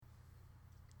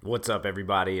What's up,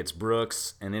 everybody? It's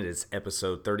Brooks, and it is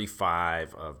episode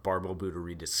 35 of Barbell Buddha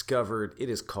Rediscovered. It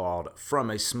is called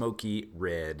From a Smoky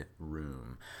Red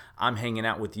Room. I'm hanging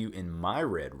out with you in my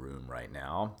red room right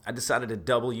now. I decided to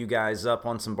double you guys up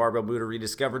on some Barbell Buddha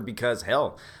Rediscovered because,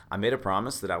 hell, I made a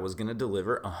promise that I was going to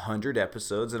deliver 100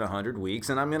 episodes in 100 weeks,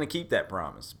 and I'm going to keep that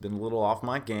promise. Been a little off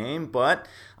my game, but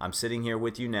I'm sitting here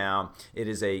with you now. It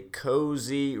is a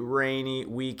cozy, rainy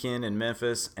weekend in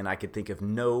Memphis, and I could think of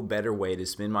no better way to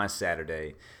spend my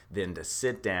Saturday than to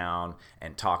sit down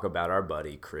and talk about our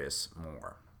buddy Chris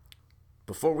Moore.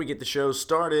 Before we get the show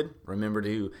started, remember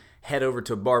to head over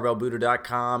to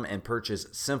barbellbuddha.com and purchase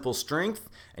Simple Strength,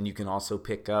 and you can also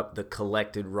pick up the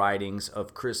collected writings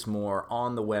of Chris Moore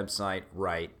on the website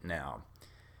right now.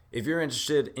 If you're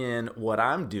interested in what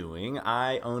I'm doing,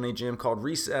 I own a gym called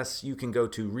Recess. You can go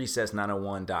to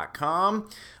recess901.com,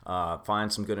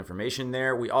 find some good information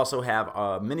there. We also have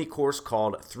a mini course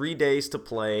called 3 Days to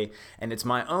Play, and it's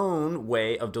my own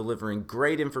way of delivering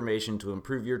great information to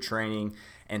improve your training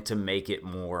and to make it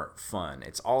more fun.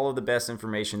 It's all of the best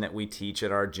information that we teach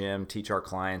at our gym, teach our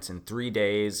clients in 3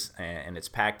 days, and it's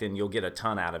packed in. You'll get a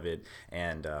ton out of it.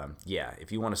 And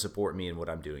if you want to support me in what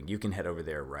I'm doing, you can head over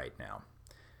there right now.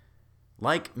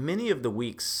 Like many of the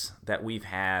weeks that we've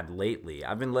had lately,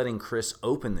 I've been letting Chris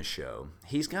open the show.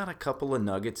 He's got a couple of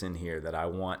nuggets in here that I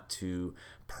want to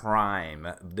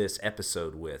prime this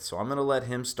episode with. So I'm going to let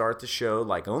him start the show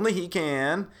like only he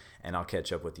can, and I'll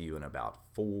catch up with you in about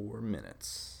 4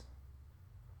 minutes.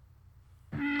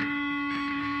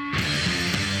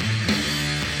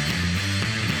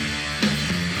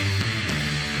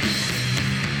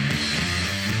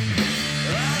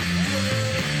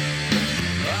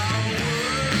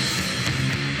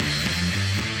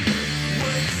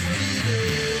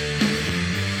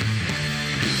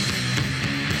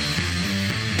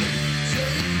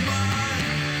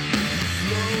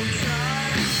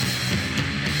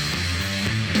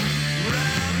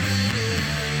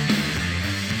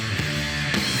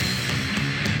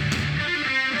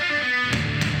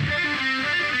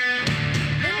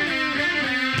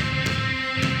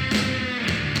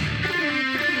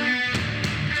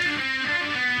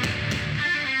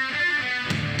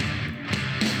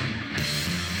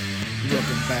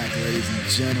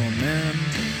 Gentlemen,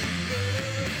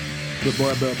 the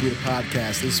Barbell Buddha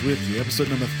Podcast is with you. Episode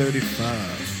number 35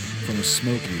 from a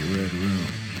smoky red room.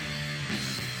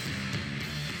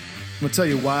 I'm going to tell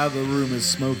you why the room is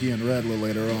smoky and red a little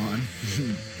later on.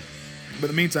 But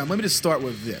in the meantime, let me just start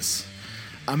with this.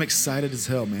 I'm excited as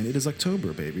hell, man. It is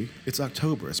October, baby. It's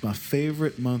October. It's my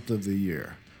favorite month of the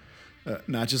year.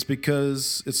 Not just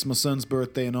because it's my son's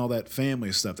birthday and all that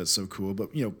family stuff that's so cool,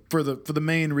 but for the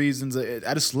main reasons,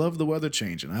 I just love the weather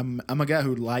changing. I'm a guy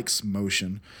who likes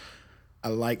motion. I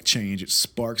like change. It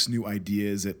sparks new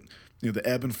ideas. The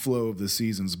ebb and flow of the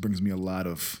seasons brings me a lot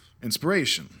of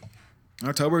inspiration.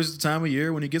 October is the time of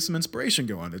year when you get some inspiration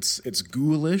going. It's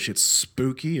ghoulish. It's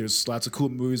spooky. There's lots of cool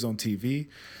movies on TV.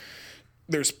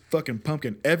 There's fucking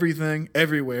pumpkin everything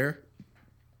everywhere.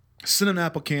 Cinnamon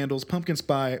apple candles, pumpkin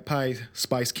pie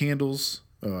spice candles.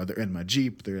 They're in my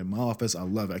Jeep. They're in my office. I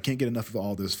love it. I can't get enough of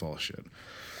all this fall shit.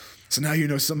 So now you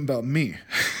know something about me.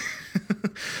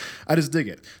 I just dig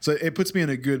it. So it puts me in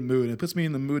a good mood. It puts me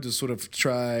in the mood to sort of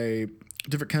try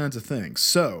different kinds of things.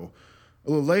 So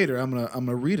a little later, I'm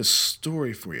gonna read a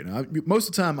story for you. Now, most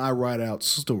of the time, I write out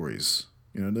stories.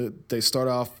 They start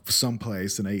off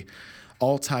someplace and they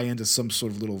all tie into some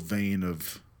sort of little vein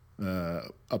of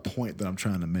a point that I'm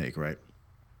trying to make, right?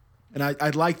 And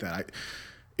I like that.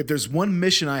 If there's one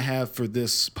mission I have for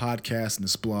this podcast and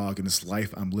this blog and this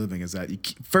life I'm living is that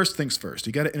first things first,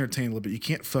 you got to entertain a little bit. You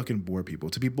can't fucking bore people.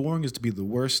 To be boring is to be the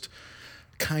worst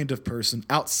kind of person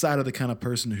outside of the kind of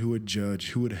person who would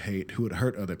judge, who would hate, who would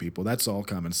hurt other people. That's all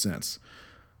common sense.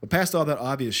 But past all that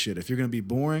obvious shit, if you're going to be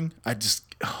boring, that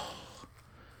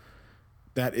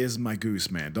is my goose,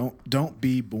 man. Don't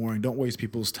be boring. Don't waste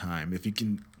people's time. If you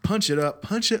can punch it up.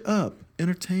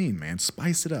 Entertain, man.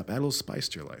 Spice it up. Add a little spice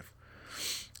to your life.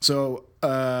 So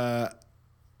I'm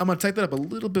going to take that up a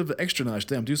little bit of an extra notch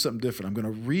today. I'm do something different. I'm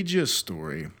going to read you a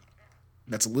story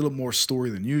that's a little more story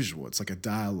than usual. It's like a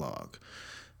dialogue.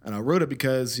 And I wrote it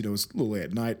because, it was a little late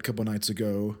at night a couple nights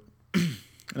ago.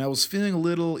 And I was feeling a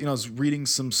little, I was reading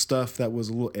some stuff that was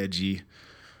a little edgy.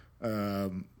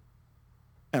 And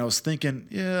I was thinking,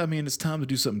 it's time to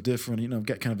do something different. I've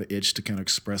got kind of an itch to kind of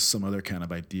express some other kind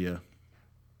of idea.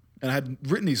 And I had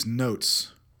written these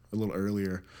notes a little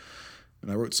earlier,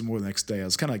 and I wrote some more the next day. I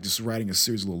was kind of like just writing a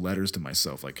series of little letters to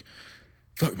myself, like,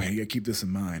 fuck, man, you got to keep this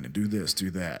in mind and do this, do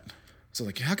that. So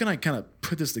like, how can I kind of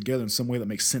put this together in some way that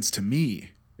makes sense to me?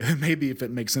 And maybe if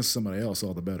it makes sense to somebody else,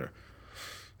 all the better.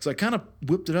 So I kind of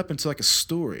whipped it up into like a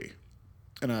story.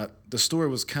 And the story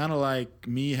was kind of like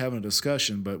me having a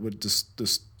discussion, but with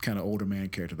this kind of older man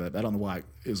character that I don't know why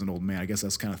it was an old man. I guess I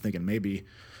was kind of thinking maybe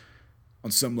on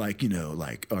some like,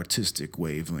 like artistic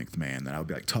wavelength, man, that I would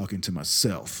be like talking to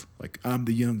myself. Like I'm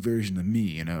the young version of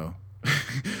me,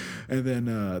 And then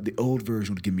the old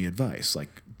version would give me advice,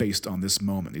 like based on this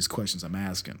moment, these questions I'm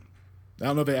asking. I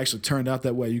don't know if it actually turned out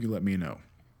that way. You can let me know.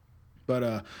 But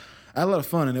I had a lot of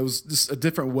fun, and it was just a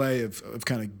different way of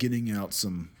kind of getting out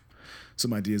some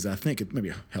ideas. I think it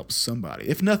maybe helps somebody.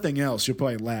 If nothing else, you'll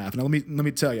probably laugh. Now let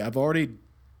me tell you, I've already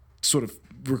sort of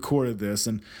recorded this,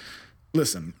 and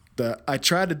listen, I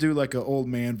tried to do like an old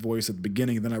man voice at the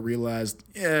beginning, and then I realized,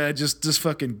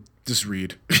 just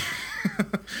read.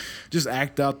 Just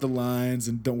act out the lines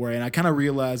and don't worry. And I kind of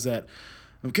realized that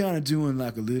I'm kind of doing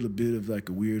like a little bit of like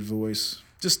a weird voice.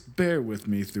 Just bear with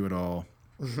me through it all.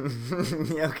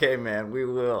 Okay, man, we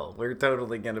will. We're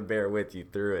totally gonna bear with you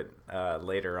through it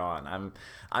later on.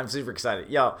 I'm super excited.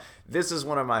 Yo, this is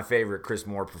one of my favorite Chris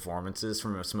Moore performances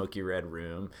from A Smoky Red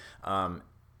Room.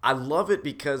 I love it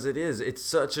because it's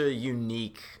such a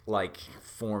unique like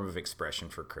form of expression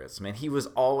for Chris. Man, he was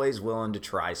always willing to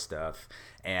try stuff,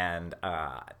 and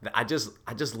I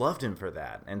just loved him for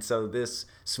that. And so this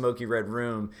Smoky Red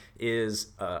Room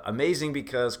is amazing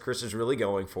because Chris is really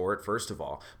going for it, first of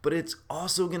all, but it's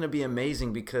also going to be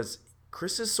amazing because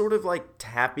Chris is sort of like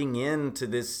tapping into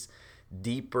this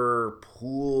deeper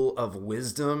pool of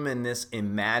wisdom and this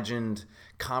imagined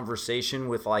conversation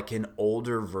with like an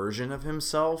older version of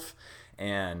himself.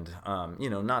 And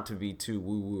not to be too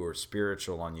woo-woo or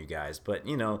spiritual on you guys, but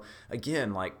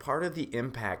again, like part of the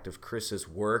impact of Chris's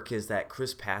work is that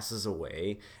Chris passes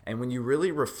away, and when you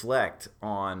really reflect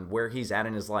on where he's at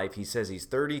in his life, he says he's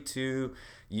 32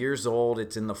 years old,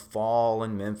 it's in the fall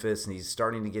in Memphis, and he's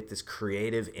starting to get this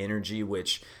creative energy,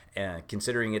 which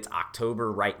considering it's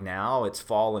October right now, it's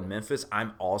fall in Memphis,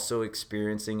 I'm also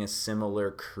experiencing a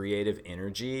similar creative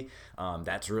energy.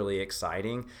 That's really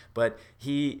exciting. But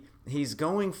he's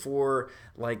going for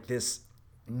like this,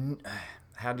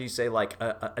 how do you say, like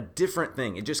a different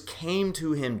thing. It just came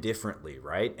to him differently,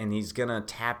 right? And he's gonna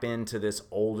tap into this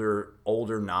older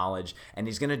knowledge, and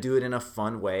he's gonna do it in a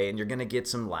fun way, and you're gonna get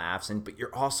some laughs, but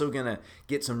you're also gonna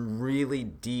get some really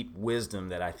deep wisdom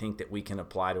that I think that we can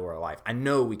apply to our life. I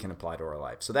know we can apply to our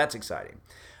life, so that's exciting.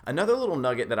 Another little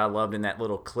nugget that I loved in that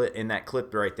little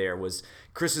clip right there was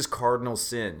Chris's cardinal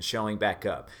sin showing back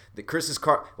up. That Chris's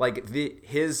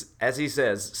as he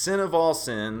says, sin of all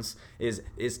sins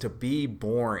is to be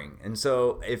boring. And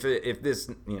so if this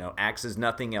acts as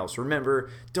nothing else, remember,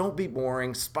 don't be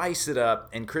boring, spice it up,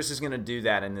 and Chris is going to do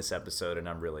that in this episode, and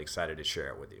I'm really excited to share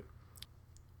it with you.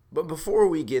 But before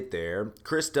we get there,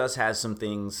 Chris does have some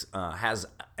things, has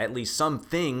at least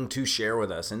something to share with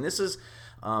us, and this is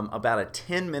about a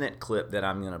 10-minute clip that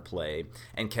I'm going to play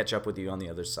and catch up with you on the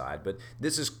other side. But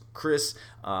this is Chris.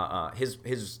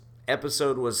 His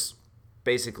episode was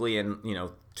basically in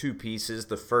two pieces.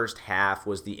 The first half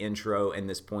was the intro and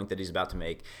this point that he's about to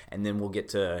make, and then we'll get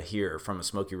to hear from A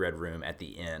Smoky Red Room at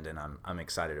the end, and I'm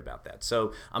excited about that.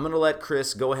 So I'm going to let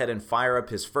Chris go ahead and fire up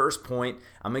his first point.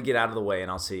 I'm going to get out of the way, and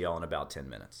I'll see y'all in about 10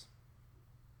 minutes.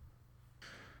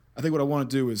 I think what I want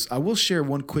to do is I will share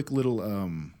one quick little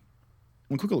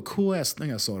cool ass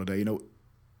thing I saw today.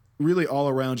 Really all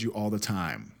around you all the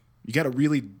time. You got to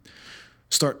really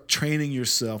start training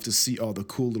yourself to see all the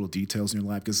cool little details in your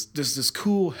life, because there's this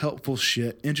cool, helpful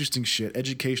shit, interesting shit,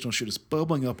 educational shit is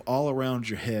bubbling up all around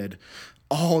your head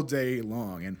all day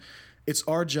long. And it's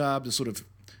our job to sort of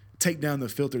take down the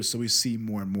filters so we see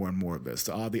more and more and more of this.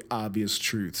 All the obvious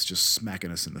truths just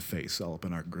smacking us in the face all up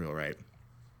in our grill, right?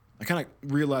 I kind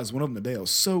of realized one of them today. It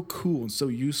was so cool and so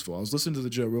useful. I was listening to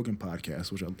the Joe Rogan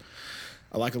podcast, which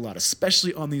I like a lot,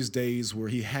 especially on these days where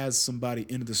he has somebody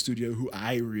into the studio who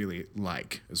I really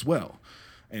like as well.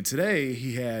 And today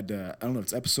he had, I don't know,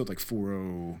 it's episode like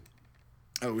 40.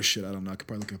 Oh shit, I don't know. I could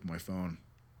probably look it up on my phone.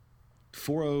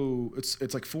 40,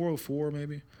 it's like 404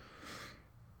 maybe.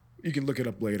 You can look it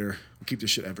up later. We'll keep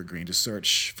this shit evergreen. Just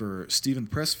search for Steven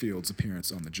Pressfield's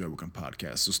appearance on the Joe Rogan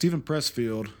podcast. So Steven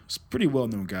Pressfield is a pretty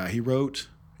well-known guy.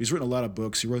 He's written a lot of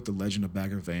books. He wrote The Legend of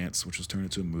Bagger Vance, which was turned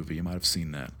into a movie. You might have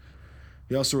seen that.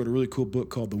 He also wrote a really cool book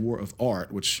called The War of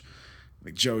Art, which I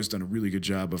think Joe's done a really good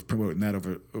job of promoting that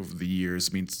over the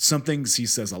years. I mean, some things he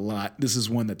says a lot. This is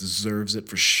one that deserves it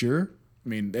for sure. I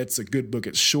mean, it's a good book.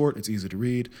 It's short. It's easy to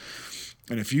read.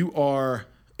 And if you are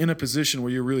in a position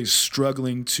where you're really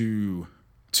struggling to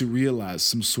realize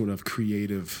some sort of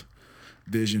creative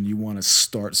vision, you want to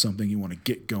start something, you want to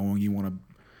get going, you want to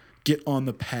get on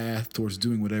the path towards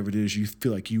doing whatever it is you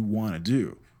feel like you want to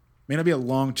do, May not be a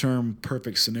long-term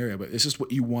perfect scenario, but it's just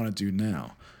what you want to do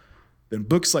now. Then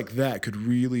books like that could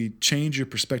really change your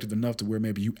perspective enough to where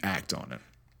maybe you act on it.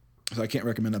 So I can't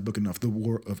recommend that book enough. The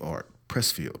War of Art,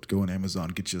 Pressfield. Go on Amazon,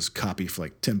 get you a copy for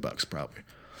like $10 probably.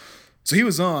 So he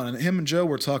was on, and him and Joe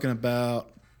were talking about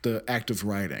the act of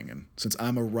writing. And since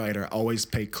I'm a writer, I always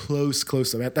pay close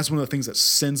to that. That's one of the things that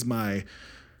sends my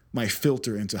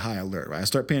filter into high alert. Right? I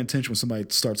start paying attention when somebody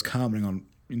starts commenting on,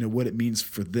 what it means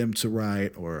for them to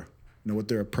write, or what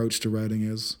their approach to writing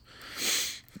is.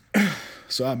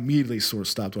 So I immediately sort of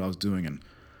stopped what I was doing and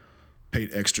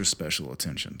paid extra special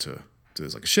attention to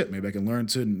it's like, shit, maybe I can learn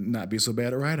to not be so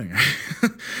bad at writing.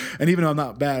 And even though I'm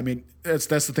not bad, I mean, that's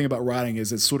the thing about writing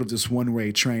is it's sort of this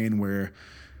one-way train where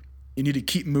you need to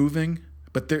keep moving,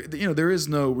 but there is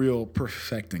no real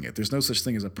perfecting it. There's no such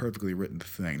thing as a perfectly written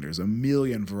thing. There's a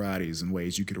million varieties and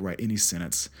ways you could write any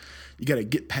sentence. You got to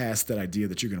get past that idea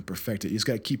that you're going to perfect it. You just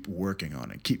got to keep working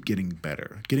on it, keep getting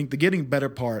better. The getting better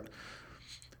part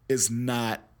is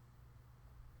not.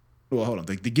 Well, hold on.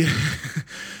 The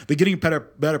getting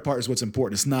better part is what's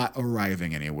important. It's not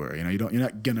arriving anywhere. You're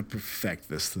not gonna perfect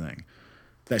this thing.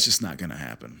 That's just not gonna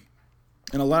happen.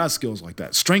 And a lot of skills like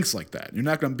that, strengths like that. You're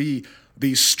not gonna be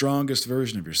the strongest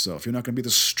version of yourself. You're not gonna be the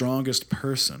strongest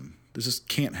person. This just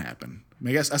can't happen.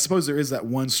 I suppose there is that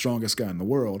one strongest guy in the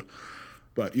world,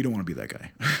 but you don't want to be that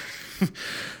guy.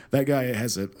 That guy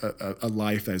has a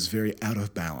life that is very out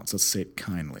of balance. Let's say it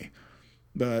kindly.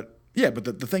 But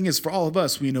the thing is, for all of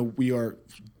us, we are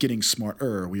getting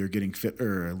smarter, we are getting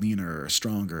fitter, leaner,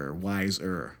 stronger,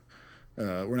 wiser.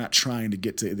 We're not trying to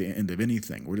get to the end of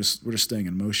anything. We're just staying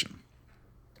in motion.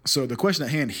 So the question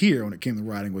at hand here, when it came to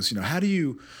writing, was, how do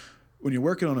you, when you're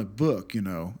working on a book,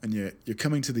 and you're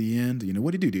coming to the end,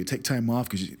 what do? Do you take time off?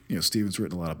 Because Stephen's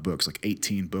written a lot of books, like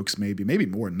 18 books, maybe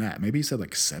more than that. Maybe he said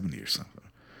like 70 or something.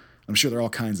 I'm sure there are all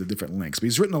kinds of different links, but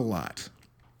he's written a lot.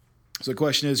 So the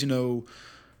question is,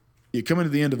 you come into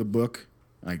the end of a book.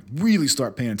 I really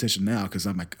start paying attention now because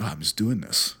I'm like, I'm just doing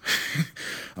this.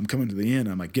 I'm coming to the end.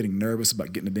 I'm like getting nervous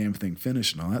about getting the damn thing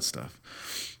finished and all that stuff.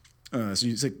 So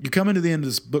you come into the end of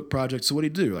this book project. So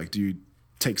what do? Like, do you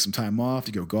take some time off? Do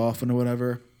you go golfing or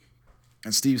whatever?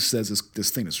 And Steve says this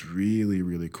thing that's really,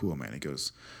 really cool, man. He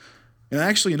goes, and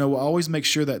actually, we'll always make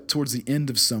sure that towards the end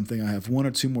of something, I have one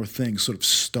or two more things sort of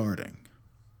starting.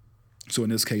 So in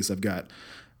this case, I've got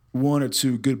one or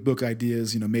two good book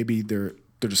ideas. Maybe they're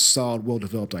just solid,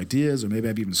 well-developed ideas, or maybe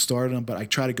I've even started them, but I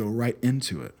try to go right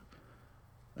into it.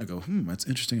 I go, that's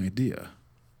an interesting idea.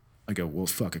 I go, well,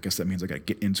 fuck, I guess that means I got to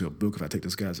get into a book if I take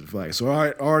this guy's advice. So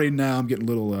already now I'm getting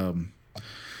a little,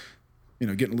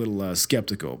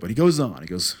 skeptical. But he goes on. He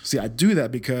goes, see, I do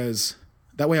that because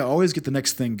that way I always get the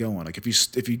next thing going. Like if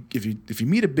you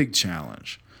meet a big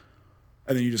challenge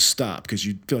and then you just stop because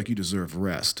you feel like you deserve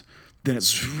rest, then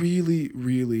it's really,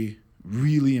 really,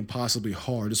 really impossibly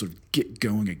hard to sort of get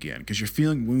going again because you're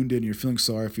feeling wounded and you're feeling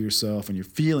sorry for yourself and you're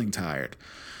feeling tired.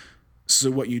 So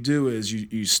what you do is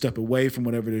you step away from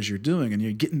whatever it is you're doing and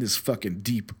you get in this fucking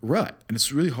deep rut, and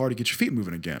it's really hard to get your feet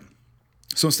moving again.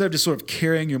 So instead of just sort of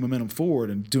carrying your momentum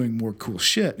forward and doing more cool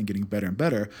shit and getting better and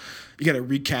better, you got to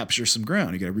recapture some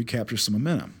ground. You got to recapture some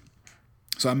momentum.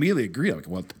 So I immediately agree. I'm like,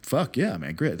 well, fuck yeah,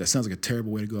 man, great. That sounds like a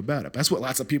terrible way to go about it. But that's what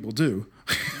lots of people do.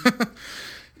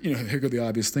 Here go the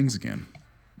obvious things again.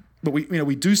 But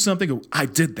we do something. I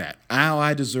did that. Now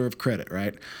I deserve credit,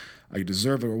 right? I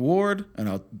deserve a reward, and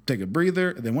I'll take a breather.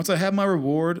 And then once I have my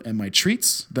reward and my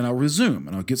treats, then I'll resume,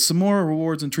 and I'll get some more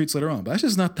rewards and treats later on. But that's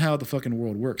just not how the fucking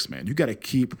world works, man. You got to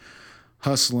keep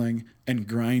hustling and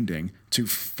grinding to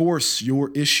force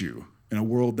your issue in a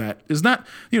world that is not,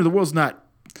 the world's not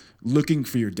looking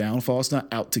for your downfall. It's not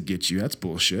out to get you. That's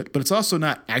bullshit. But it's also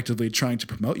not actively trying to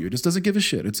promote you. It just doesn't give a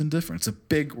shit. It's indifferent. It's a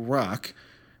big rock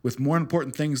with more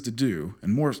important things to do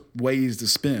and more ways to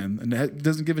spin, and it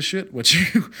doesn't give a shit what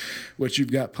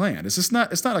you've got planned. It's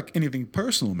not like anything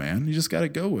personal, man. You just got to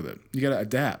go with it. You got to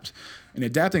adapt. And the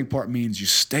adapting part means you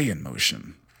stay in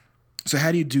motion. So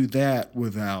how do you do that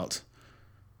without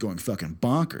going fucking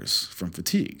bonkers from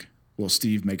fatigue? Well,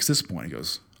 Steve makes this point. He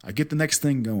goes, I get the next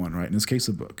thing going, right? In this case,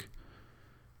 a book.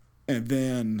 And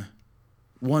then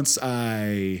once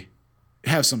I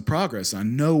have some progress, I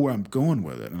know where I'm going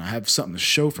with it, and I have something to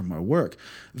show from my work,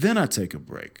 then I take a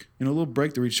break. A little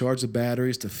break to recharge the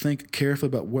batteries, to think carefully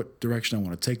about what direction I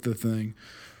want to take the thing.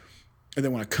 And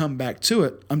then when I come back to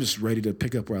it, I'm just ready to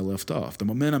pick up where I left off. The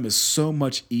momentum is so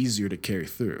much easier to carry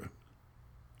through.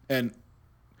 And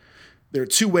there are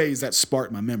two ways that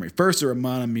sparked my memory. First, it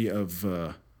reminded me of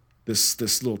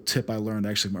this little tip I learned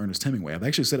actually from Ernest Hemingway. I've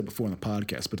actually said it before in the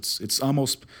podcast, but it's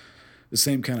almost the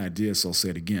same kind of idea, so I'll say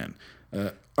it again.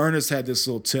 Ernest had this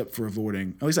little tip for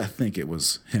avoiding, at least I think it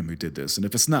was him who did this. And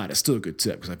if it's not, it's still a good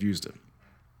tip because I've used it.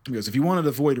 He goes, if you wanted to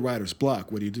avoid writer's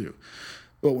block, what do?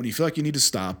 Well, when you feel like you need to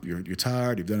stop, you're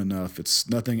tired, you've done enough, it's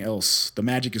nothing else, the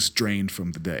magic is drained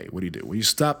from the day. What do? Well, you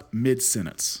stop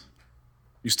mid-sentence.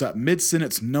 You stop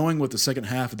mid-sentence knowing what the second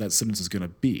half of that sentence is going to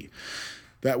be.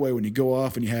 That way, when you go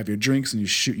off and you have your drinks and you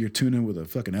shoot your tuna with a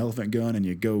fucking elephant gun and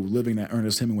you go living that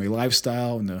Ernest Hemingway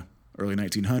lifestyle in the early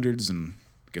 1900s and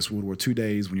I guess World War II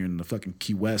days when you're in the fucking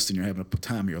Key West and you're having a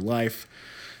time of your life,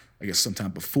 I guess sometime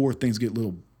before things get a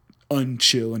little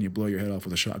unchill and you blow your head off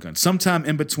with a shotgun. Sometime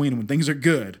in between when things are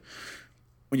good,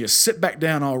 when you sit back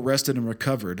down all rested and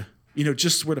recovered, you know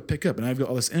just where to pick up. And I've got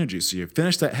all this energy. So you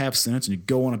finish that half sentence and you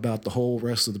go on about the whole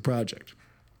rest of the project.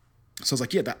 So I was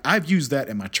like, yeah, I've used that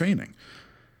in my training.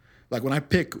 Like when I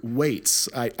pick weights,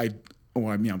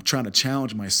 I'm trying to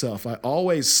challenge myself. I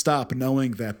always stop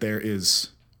knowing that there is,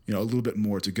 a little bit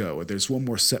more to go. There's one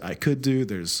more set I could do.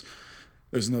 There's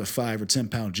another 5 or 10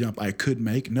 pound jump I could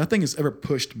make. Nothing is ever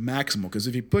pushed maximal because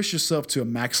if you push yourself to a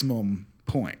maximum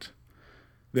point,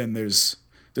 then there's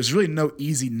really no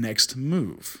easy next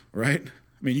move, right?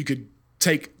 I mean, you could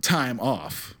take time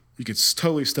off. You could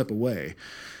totally step away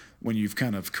when you've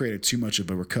kind of created too much of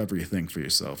a recovery thing for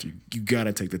yourself. You got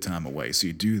to take the time away, so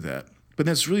you do that. But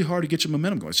that's really hard to get your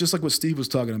momentum going. It's just like what Steve was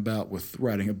talking about with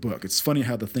writing a book. It's funny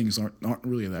how the things aren't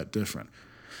really that different.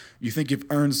 You think you've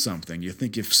earned something. You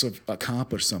think you've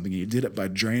accomplished something, and you did it by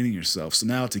draining yourself. So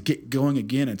now to get going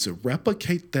again and to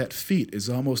replicate that feat is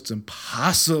almost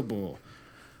impossible.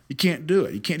 You can't do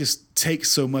it. You can't just take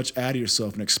so much out of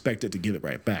yourself and expect it to give it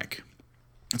right back.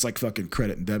 It's like fucking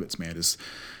credit and debits, man.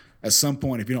 At some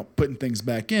point, if you don't put things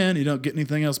back in, you don't get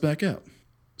anything else back out.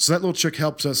 So that little trick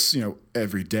helps us,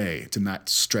 every day to not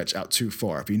stretch out too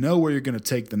far. If you know where you're going to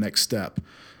take the next step,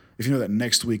 if you know that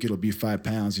next week it'll be 5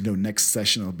 pounds, next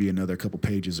session it'll be another couple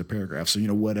pages or paragraphs,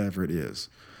 so whatever it is,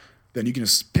 then you can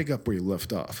just pick up where you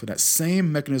left off. But that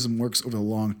same mechanism works over the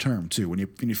long term too. When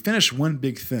you finish one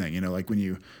big thing, like when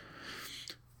you're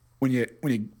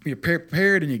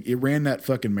prepared and you ran that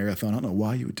fucking marathon, I don't know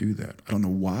why you would do that. I don't know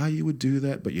why you would do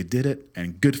that, but you did it,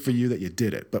 and good for you that you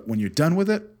did it. But when you're done with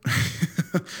it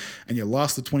and you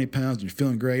lost the 20 pounds and you're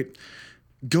feeling great,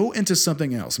 go into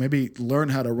something else. Maybe learn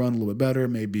how to run a little bit better.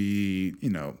 Maybe,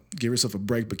 give yourself a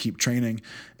break, but keep training.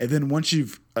 And then once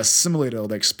you've assimilated all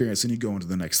that experience, then you go into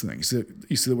the next thing.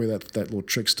 You see the way that little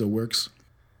trick still works?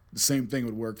 The same thing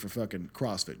would work for fucking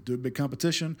CrossFit. Do a big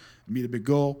competition, meet a big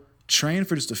goal, train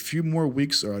for just a few more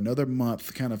weeks or another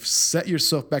month, kind of set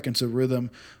yourself back into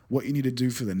rhythm, what you need to do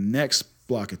for the next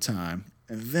block of time,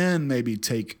 and then maybe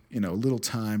take, a little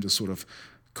time to sort of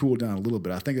cool down a little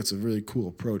bit. I think it's a really cool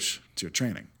approach to your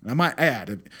training. And I might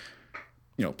add,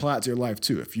 apply it to your life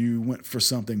too. If you went for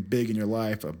something big in your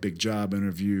life, a big job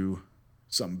interview,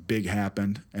 something big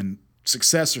happened, and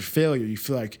success or failure, you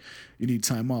feel like you need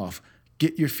time off,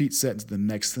 get your feet set into the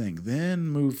next thing, then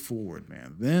move forward,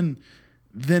 man.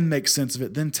 Then make sense of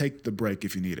it. Then take the break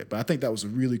if you need it. But I think that was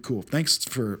really cool. Thanks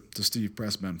to Steve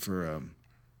Pressman for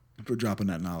dropping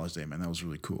that knowledge there, man. That was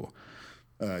really cool.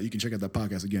 You can check out that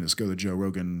podcast again. Just go to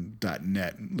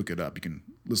joerogan.net and look it up. You can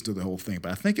listen to the whole thing.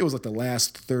 But I think it was like the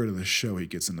last third of the show he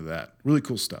gets into that. Really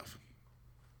cool stuff.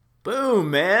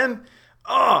 Boom, man.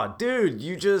 Oh, dude,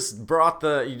 you just brought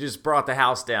the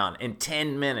house down in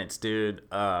 10 minutes, dude.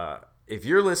 If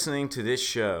you're listening to this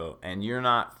show and you're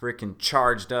not freaking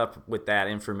charged up with that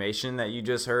information that you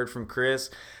just heard from Chris,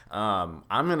 I'm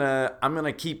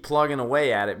gonna keep plugging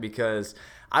away at it because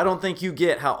I don't think you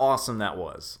get how awesome that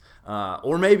was.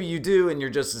 Or maybe you do and you're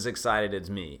just as excited as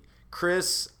me.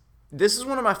 Chris, this is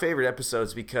one of my favorite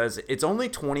episodes because it's only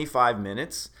 25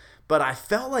 minutes, but I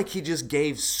felt like he just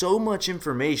gave so much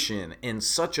information in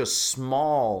such a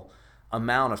small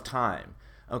amount of time.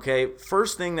 Okay,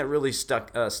 first thing that really stuck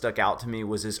out to me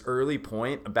was his early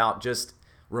point about just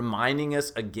reminding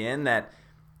us again that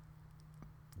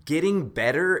getting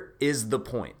better is the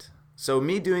point. So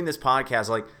me doing this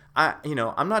podcast,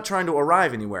 I'm not trying to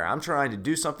arrive anywhere. I'm trying to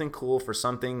do something cool for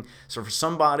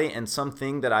somebody and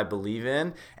something that I believe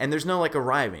in. And there's no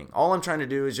arriving. All I'm trying to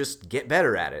do is just get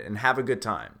better at it and have a good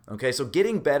time. Okay, so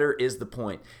getting better is the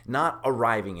point, not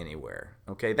arriving anywhere.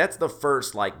 Okay, that's the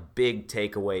first big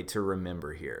takeaway to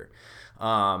remember here.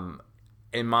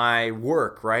 In my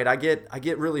work, right? I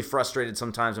get really frustrated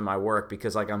sometimes in my work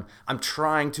because I'm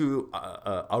trying to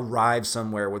arrive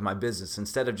somewhere with my business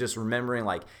instead of just remembering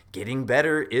getting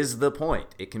better is the point.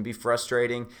 It can be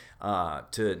frustrating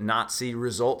to not see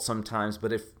results sometimes,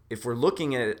 but if we're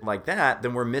looking at it like that,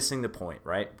 then we're missing the point,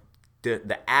 right?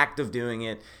 The act of doing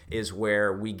it is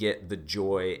where we get the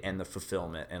joy and the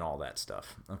fulfillment and all that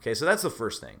stuff. Okay, so that's the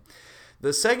first thing.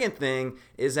 The second thing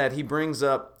is that he brings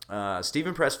up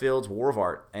Stephen Pressfield's War of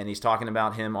Art, and he's talking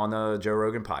about him on the Joe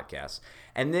Rogan podcast.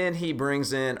 And then he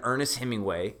brings in Ernest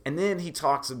Hemingway, and then he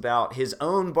talks about his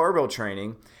own barbell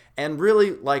training. And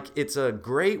really, like, it's a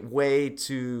great way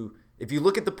to, if you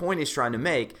look at the point he's trying to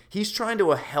make, he's trying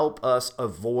to help us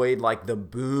avoid like the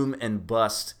boom and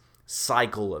bust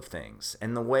cycle of things.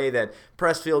 And the way that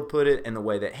Pressfield put it, and the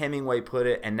way that Hemingway put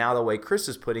it, and now the way Chris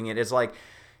is putting it, is like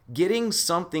getting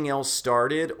something else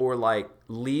started, or like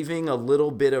leaving a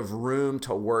little bit of room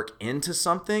to work into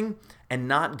something and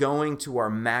not going to our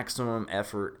maximum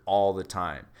effort all the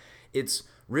time. It's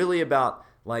really about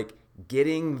like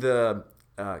getting the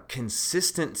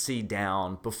consistency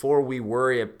down before we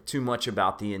worry too much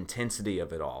about the intensity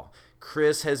of it all.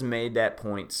 Chris has made that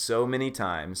point so many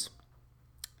times,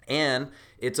 and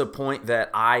it's a point that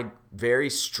I very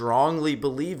strongly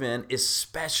believe in,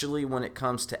 especially when it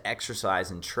comes to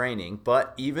exercise and training,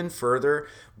 but even further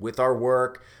with our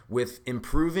work, with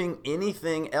improving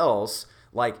anything else,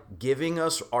 like giving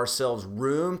ourselves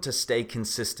room to stay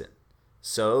consistent.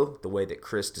 So the way that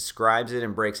Chris describes it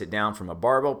and breaks it down from a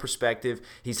barbell perspective,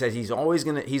 he says he's always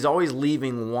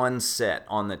leaving one set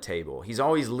on the table. He's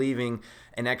always leaving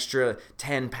an extra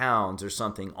 10 pounds or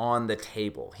something on the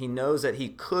table. He knows that he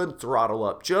could throttle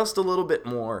up just a little bit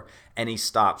more, and he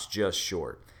stops just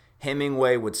short.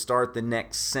 Hemingway would start the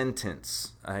next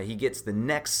sentence. He gets the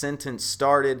next sentence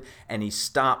started, and he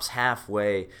stops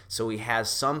halfway, so he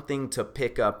has something to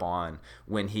pick up on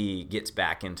when he gets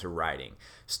back into writing.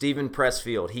 Stephen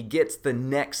Pressfield, he gets the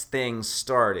next thing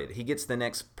started. He gets the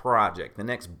next project, the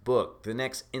next book, the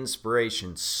next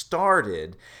inspiration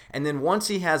started, and then once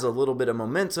he has a little bit of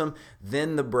momentum,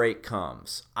 then the break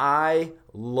comes. I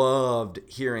loved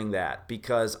hearing that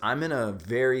because I'm in a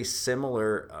very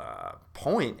similar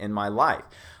point in my life.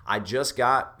 I just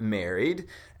got married,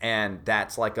 and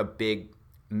that's like a big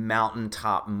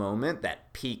mountaintop moment,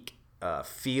 that peak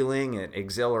feeling and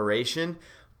exhilaration,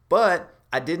 but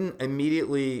we didn't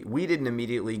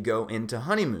immediately go into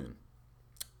honeymoon.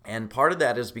 And part of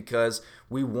that is because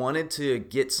we wanted to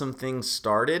get some things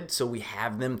started so we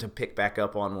have them to pick back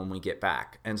up on when we get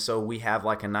back. And so we have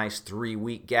like a nice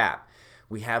 3-week gap.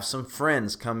 We have some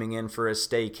friends coming in for a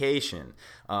staycation.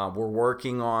 We're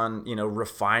working on,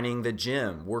 refining the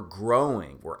gym. We're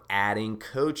growing. We're adding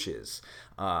coaches.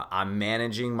 I'm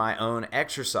managing my own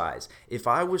exercise. If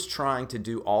I was trying to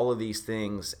do all of these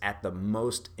things at the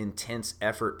most intense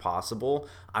effort possible,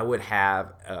 I would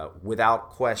have,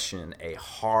 without question, a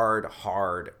hard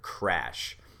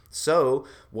crash. So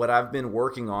what I've been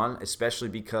working on, especially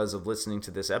because of listening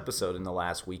to this episode in the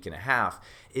last week and a half,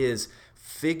 is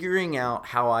figuring out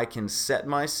how I can set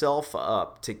myself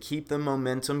up to keep the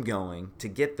momentum going, to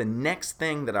get the next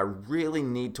thing that I really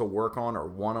need to work on or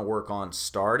want to work on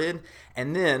started.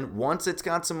 And then once it's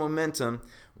got some momentum,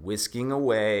 whisking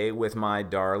away with my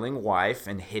darling wife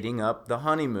and hitting up the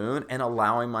honeymoon and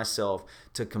allowing myself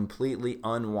to completely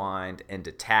unwind and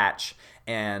detach.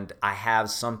 And I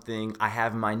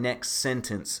have my next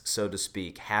sentence, so to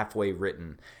speak, halfway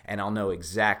written, and I'll know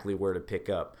exactly where to pick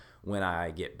up when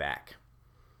I get back.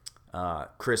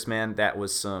 Chris, man, that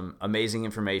was some amazing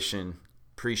information.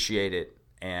 Appreciate it.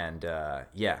 And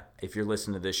if you're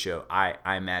listening to this show,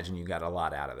 I imagine you got a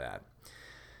lot out of that.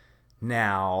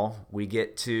 Now we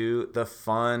get to the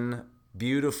fun,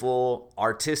 beautiful,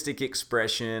 artistic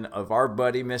expression of our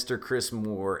buddy, Mr. Chris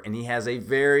Moore, and he has a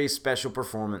very special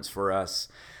performance for us.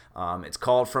 It's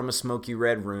called From a Smoky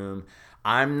Red Room.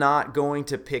 I'm not going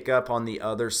to pick up on the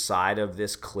other side of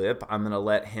this clip. I'm going to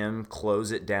let him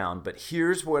close it down. But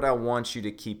here's what I want you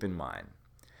to keep in mind.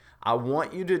 I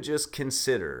want you to just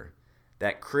consider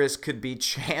that Chris could be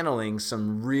channeling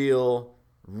some real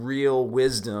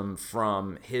wisdom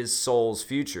from his soul's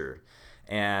future.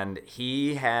 And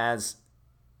he has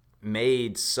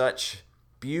made such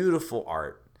beautiful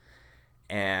art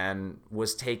and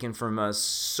was taken from us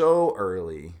so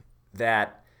early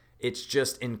that it's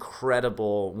just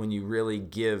incredible when you really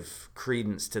give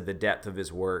credence to the depth of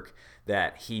his work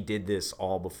that he did this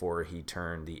all before he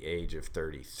turned the age of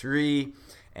 33.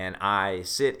 And I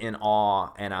sit in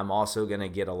awe, and I'm also going to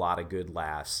get a lot of good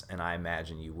laughs, and I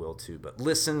imagine you will too. But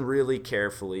listen really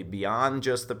carefully beyond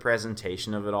just the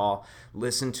presentation of it all.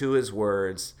 Listen to his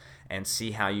words and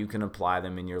see how you can apply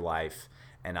them in your life.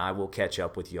 And I will catch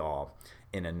up with y'all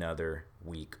in another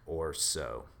week or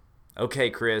so. Okay,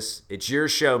 Chris, it's your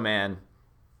show, man.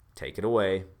 Take it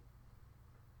away.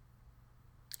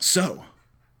 So,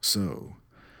 I'm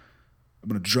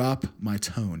going to drop my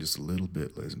tone just a little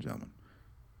bit, ladies and gentlemen.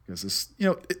 Because this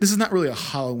is not really a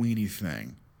Halloween-y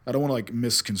thing. I don't want to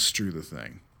misconstrue the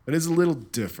thing. It is a little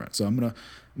different. So I'm gonna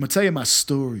tell you my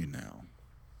story now.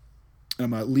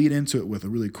 And I'm going to lead into it with a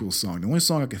really cool song. The only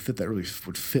song I could fit that really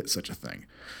would fit such a thing.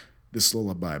 This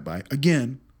Lullaby by,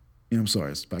 again, I'm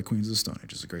sorry, it's by Queens of the Stone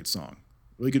Age. It's a great song.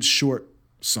 Really good short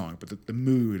song, but the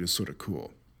mood is sort of cool.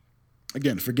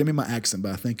 Again, forgive me my accent,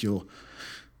 but I think you'll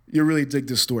really dig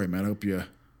this story, man. I hope you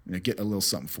get a little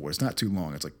something for it. It's not too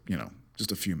long. It's like,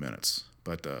 just a few minutes.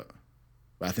 But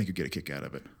I think you'll get a kick out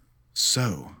of it.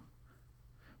 So,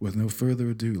 with no further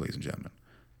ado, ladies and gentlemen,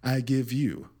 I give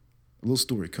you a little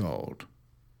story called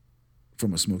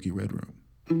From a Smoky Red Room.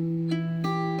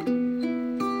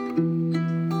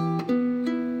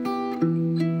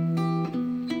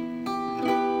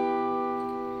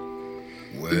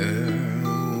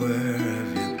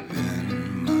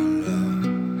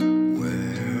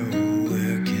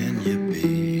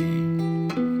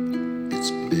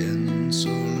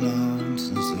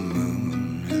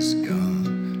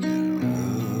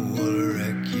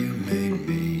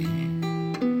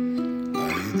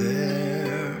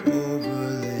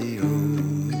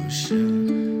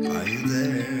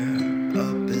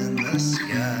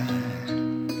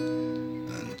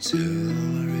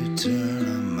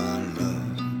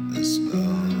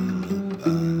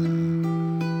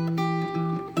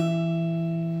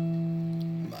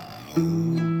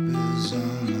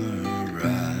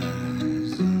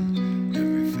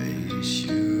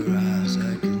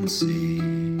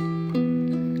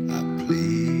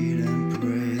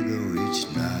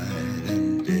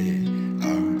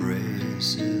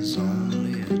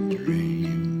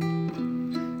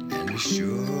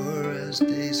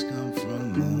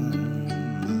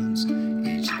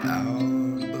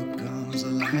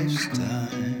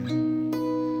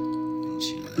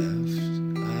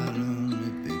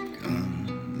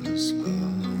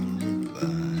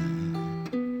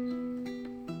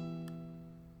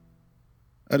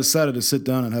 I decided to sit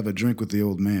down and have a drink with the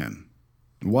old man.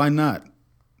 Why not?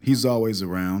 He's always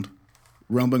around,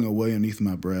 rumbling away underneath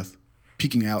my breath,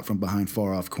 peeking out from behind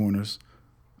far-off corners.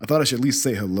 I thought I should at least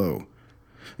say hello.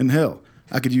 And hell,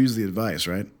 I could use the advice,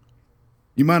 right?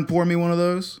 You mind pouring me one of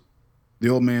those? The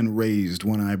old man raised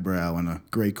one eyebrow and a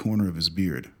gray corner of his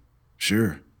beard.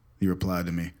 Sure, he replied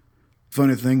to me.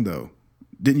 Funny thing, though,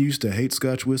 didn't you used to hate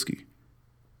Scotch whiskey?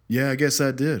 Yeah, I guess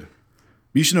I did.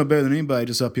 You should know better than anybody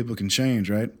just how people can change,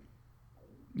 right?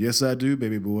 Yes, I do,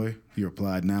 baby boy, he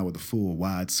replied now with a full,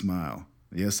 wide smile.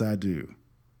 Yes, I do.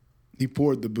 He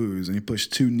poured the booze and he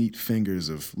pushed 2 neat fingers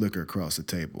of liquor across the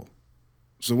table.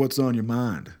 So what's on your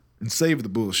mind? And save the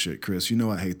bullshit, Chris. You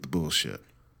know I hate the bullshit.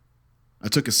 I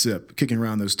took a sip, kicking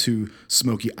around those 2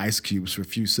 smoky ice cubes for a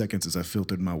few seconds as I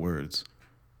filtered my words.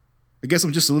 I guess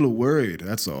I'm just a little worried,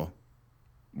 that's all.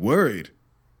 Worried?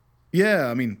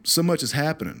 Yeah, so much is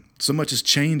happening. So much is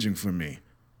changing for me.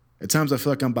 At times I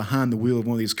feel like I'm behind the wheel of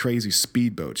one of these crazy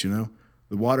speedboats,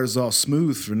 The water's all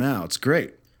smooth for now. It's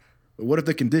great. But what if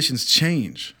the conditions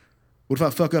change? What if I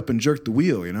fuck up and jerk the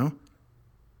wheel,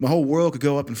 My whole world could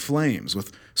go up in flames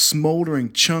with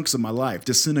smoldering chunks of my life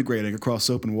disintegrating across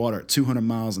open water at 200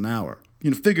 miles an hour.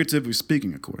 Figuratively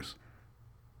speaking, of course.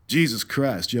 Jesus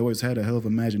Christ, you always had a hell of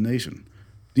an imagination.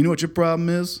 Do you know what your problem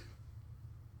is?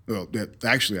 Well,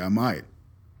 actually, I might.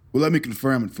 Well, let me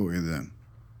confirm it for you then.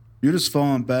 You're just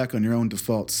falling back on your own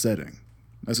default setting.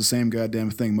 That's the same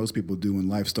goddamn thing most people do when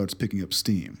life starts picking up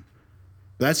steam.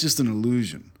 That's just an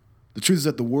illusion. The truth is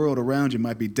that the world around you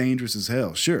might be dangerous as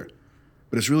hell, sure,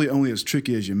 but it's really only as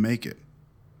tricky as you make it.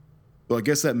 Well, I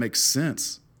guess that makes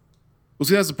sense. Well,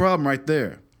 see, that's the problem right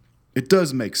there. It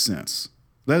does make sense.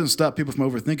 That doesn't stop people from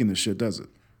overthinking this shit, does it?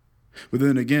 But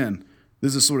then again, this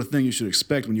is the sort of thing you should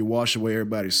expect when you wash away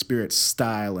everybody's spirit,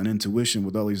 style, and intuition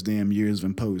with all these damn years of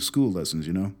imposed school lessons,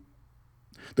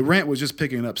 The rant was just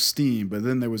picking up steam, but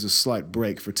then there was a slight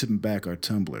break for tipping back our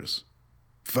tumblers.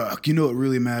 Fuck, you know what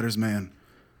really matters, man?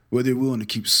 Whether you're willing to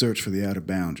keep search for the outer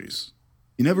boundaries.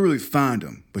 You never really find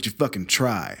them, but you fucking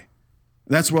try.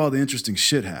 That's where all the interesting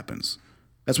shit happens.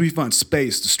 That's where you find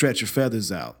space to stretch your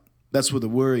feathers out. That's where the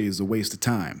worry is a waste of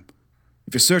time.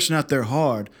 If you're searching out there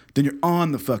hard, then you're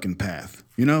on the fucking path,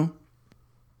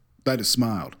 I just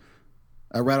smiled.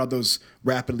 I rattled those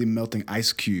rapidly melting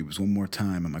ice cubes one more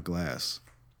time in my glass.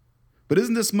 But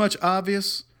isn't this much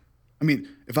obvious?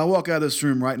 If I walk out of this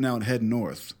room right now and head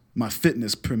north, my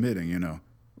fitness permitting,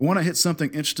 want to hit something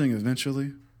interesting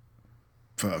eventually?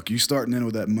 Fuck, you starting in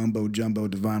with that mumbo-jumbo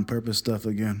divine purpose stuff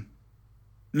again?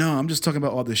 No, I'm just talking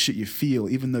about all the shit you feel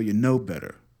even though you know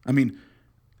better.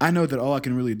 I know that all I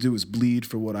can really do is bleed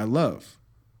for what I love.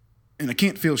 And I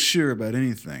can't feel sure about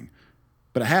anything.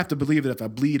 But I have to believe that if I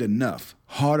bleed enough,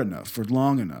 hard enough, for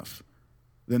long enough,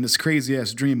 then this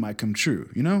crazy-ass dream might come true,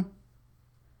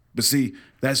 But see,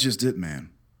 that's just it, man.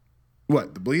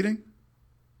 What, the bleeding?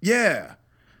 Yeah.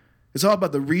 It's all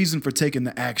about the reason for taking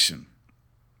the action.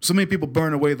 So many people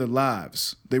burn away their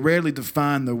lives. They rarely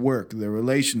define their work, their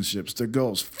relationships, their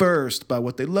goals first by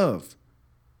what they love.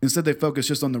 Instead, they focus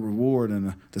just on the reward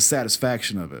and the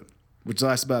satisfaction of it, which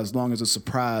lasts about as long as a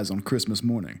surprise on Christmas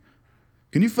morning.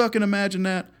 Can you fucking imagine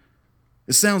that?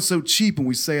 It sounds so cheap when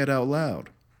we say it out loud.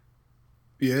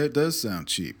 Yeah, it does sound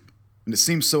cheap, and it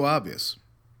seems so obvious.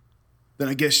 Then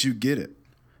I guess you get it.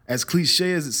 As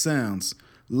cliche as it sounds,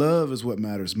 love is what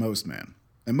matters most, man.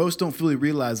 And most don't fully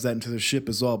realize that until their ship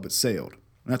is all but sailed.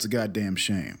 And that's a goddamn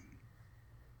shame.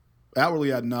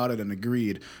 Outwardly, I nodded and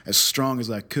agreed as strong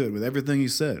as I could with everything he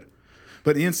said.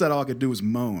 But the inside, all I could do was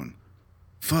moan.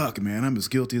 Fuck, man, I'm as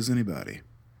guilty as anybody.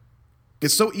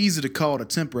 It's so easy to call it a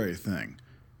temporary thing.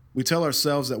 We tell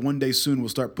ourselves that one day soon we'll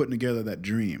start putting together that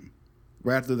dream.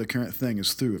 Right after the current thing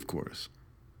is through, of course.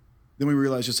 Then we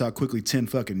realize just how quickly 10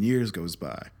 fucking years goes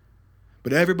by.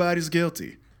 But everybody's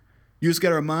guilty. You just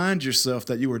gotta remind yourself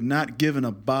that you were not given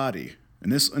a body in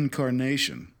this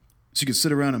incarnation so you can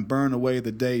sit around and burn away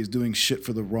the days doing shit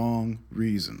for the wrong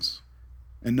reasons.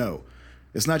 And no,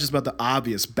 it's not just about the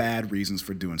obvious bad reasons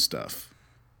for doing stuff.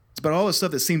 It's about all the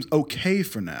stuff that seems okay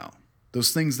for now.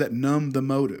 Those things that numb the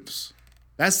motives.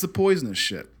 That's the poisonous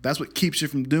shit. That's what keeps you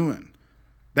from doing.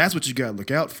 That's what you gotta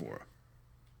look out for.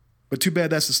 But too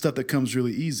bad that's the stuff that comes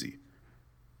really easy.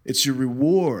 It's your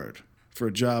reward for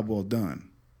a job well done.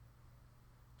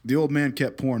 The old man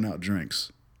kept pouring out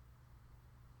drinks.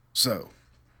 So,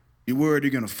 you worried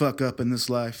you're gonna fuck up in this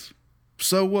life?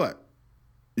 So what?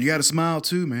 You gotta smile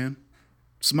too, man.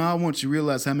 Smile once you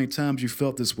realize how many times you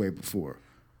felt this way before.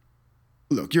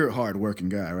 Look, you're a hard-working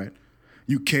guy, right?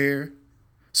 You care.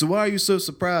 So why are you so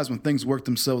surprised when things work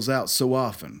themselves out so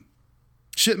often?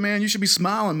 Shit, man, you should be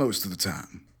smiling most of the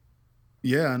time.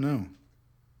 Yeah, I know.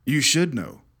 You should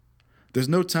know. There's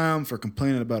no time for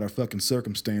complaining about our fucking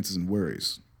circumstances and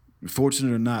worries.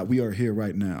 Fortunate or not, we are here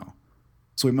right now.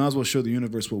 So we might as well show the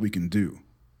universe what we can do.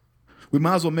 We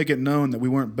might as well make it known that we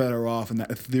weren't better off in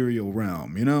that ethereal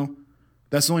realm, you know?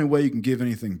 That's the only way you can give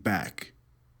anything back.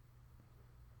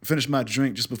 I finished my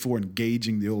drink just before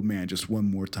engaging the old man just one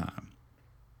more time.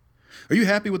 Are you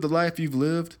happy with the life you've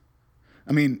lived?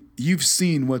 I mean, you've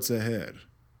seen what's ahead.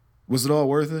 Was it all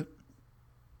worth it?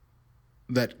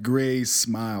 That gray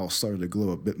smile started to glow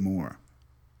a bit more.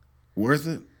 Worth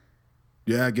it?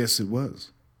 Yeah, I guess it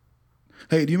was.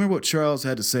 Hey, do you remember what Charles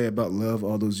had to say about love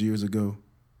all those years ago?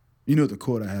 You know the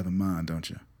quote I have in mind, don't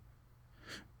you?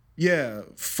 Yeah,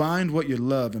 find what you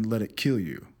love and let it kill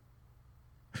you.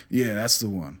 Yeah, that's the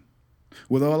one.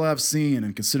 With all I've seen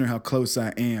and considering how close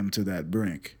I am to that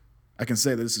brink, I can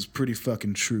say that this is pretty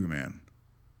fucking true, man.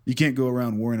 You can't go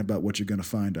around worrying about what you're gonna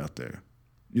find out there.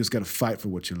 You just gotta fight for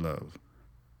what you love.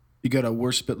 You gotta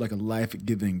worship it like a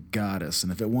life-giving goddess,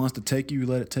 and if it wants to take you,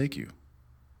 let it take you.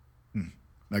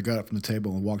 I got up from the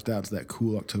table and walked out to that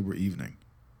cool October evening.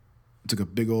 I took a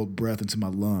big old breath into my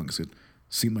lungs. It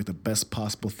seemed like the best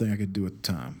possible thing I could do at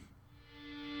the time.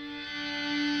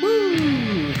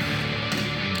 Woo!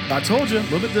 I told you, a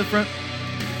little bit different.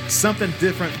 Something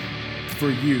different for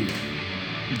you,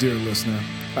 dear listener.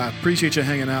 I appreciate you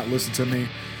hanging out, listening to me,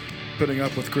 putting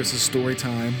up with Chris's story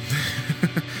time.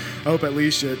 I hope at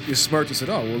least you smirked and said,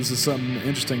 oh, well, this is something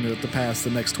interesting to pass the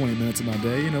next 20 minutes of my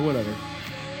day, whatever.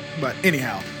 But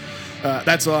anyhow,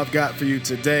 that's all I've got for you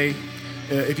today.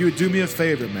 If you would do me a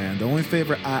favor, man, the only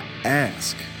favor I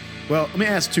ask, well, let me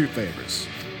ask two favors.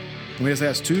 Let me just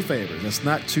ask two favors. That's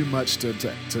not too much to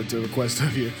request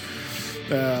of you.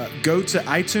 Go to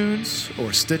iTunes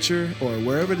or Stitcher or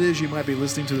wherever it is you might be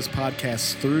listening to this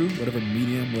podcast through, whatever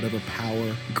medium, whatever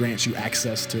power grants you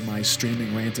access to my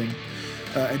streaming ranting.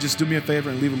 And just do me a favor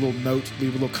and leave a little note, leave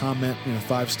a little comment,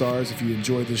 5 stars if you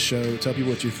enjoyed this show. Tell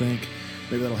people what you think.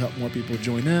 Maybe that'll help more people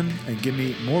join in and give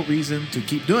me more reason to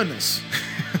keep doing this.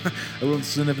 A little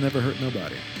incentive never hurt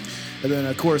nobody. And then,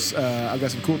 of course, I've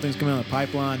got some cool things coming out of the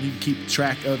pipeline. You can keep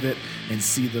track of it and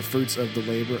see the fruits of the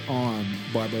labor on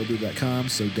barbellaboo.com.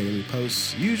 So daily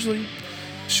posts, usually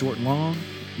short and long,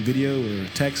 video or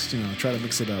text. Try to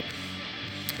mix it up.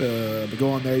 But go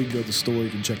on there. You can go to the store. You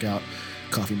can check out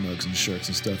coffee mugs and shirts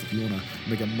and stuff. If you want to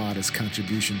make a modest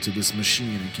contribution to this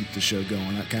machine and keep the show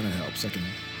going, that kind of helps. I can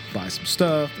buy some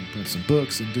stuff and print some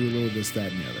books and do a little this, that,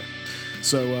 and the other.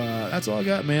 So that's all I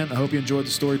got, man. I hope you enjoyed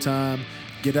the story time.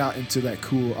 Get out into that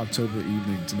cool October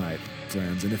evening tonight,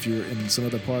 friends. And if you're in some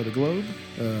other part of the globe,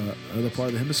 other part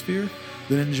of the hemisphere,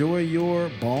 then enjoy your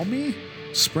balmy,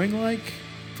 spring-like,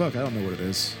 I don't know what it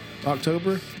is,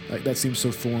 October? That seems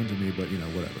so foreign to me, but,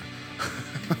 whatever.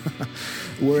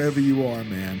 Wherever you are,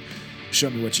 man, show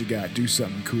me what you got. Do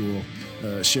something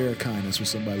cool. Share a kindness with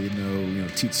somebody you know.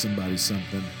 Teach somebody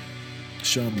something.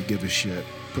 Show them you give a shit.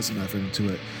 Put some effort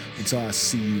into it. Until I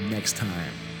see you next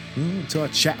time. Until I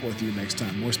chat with you next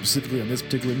time. More specifically on this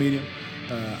particular medium,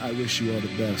 I wish you all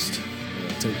the best.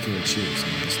 Take care. Cheers.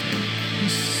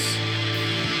 Peace.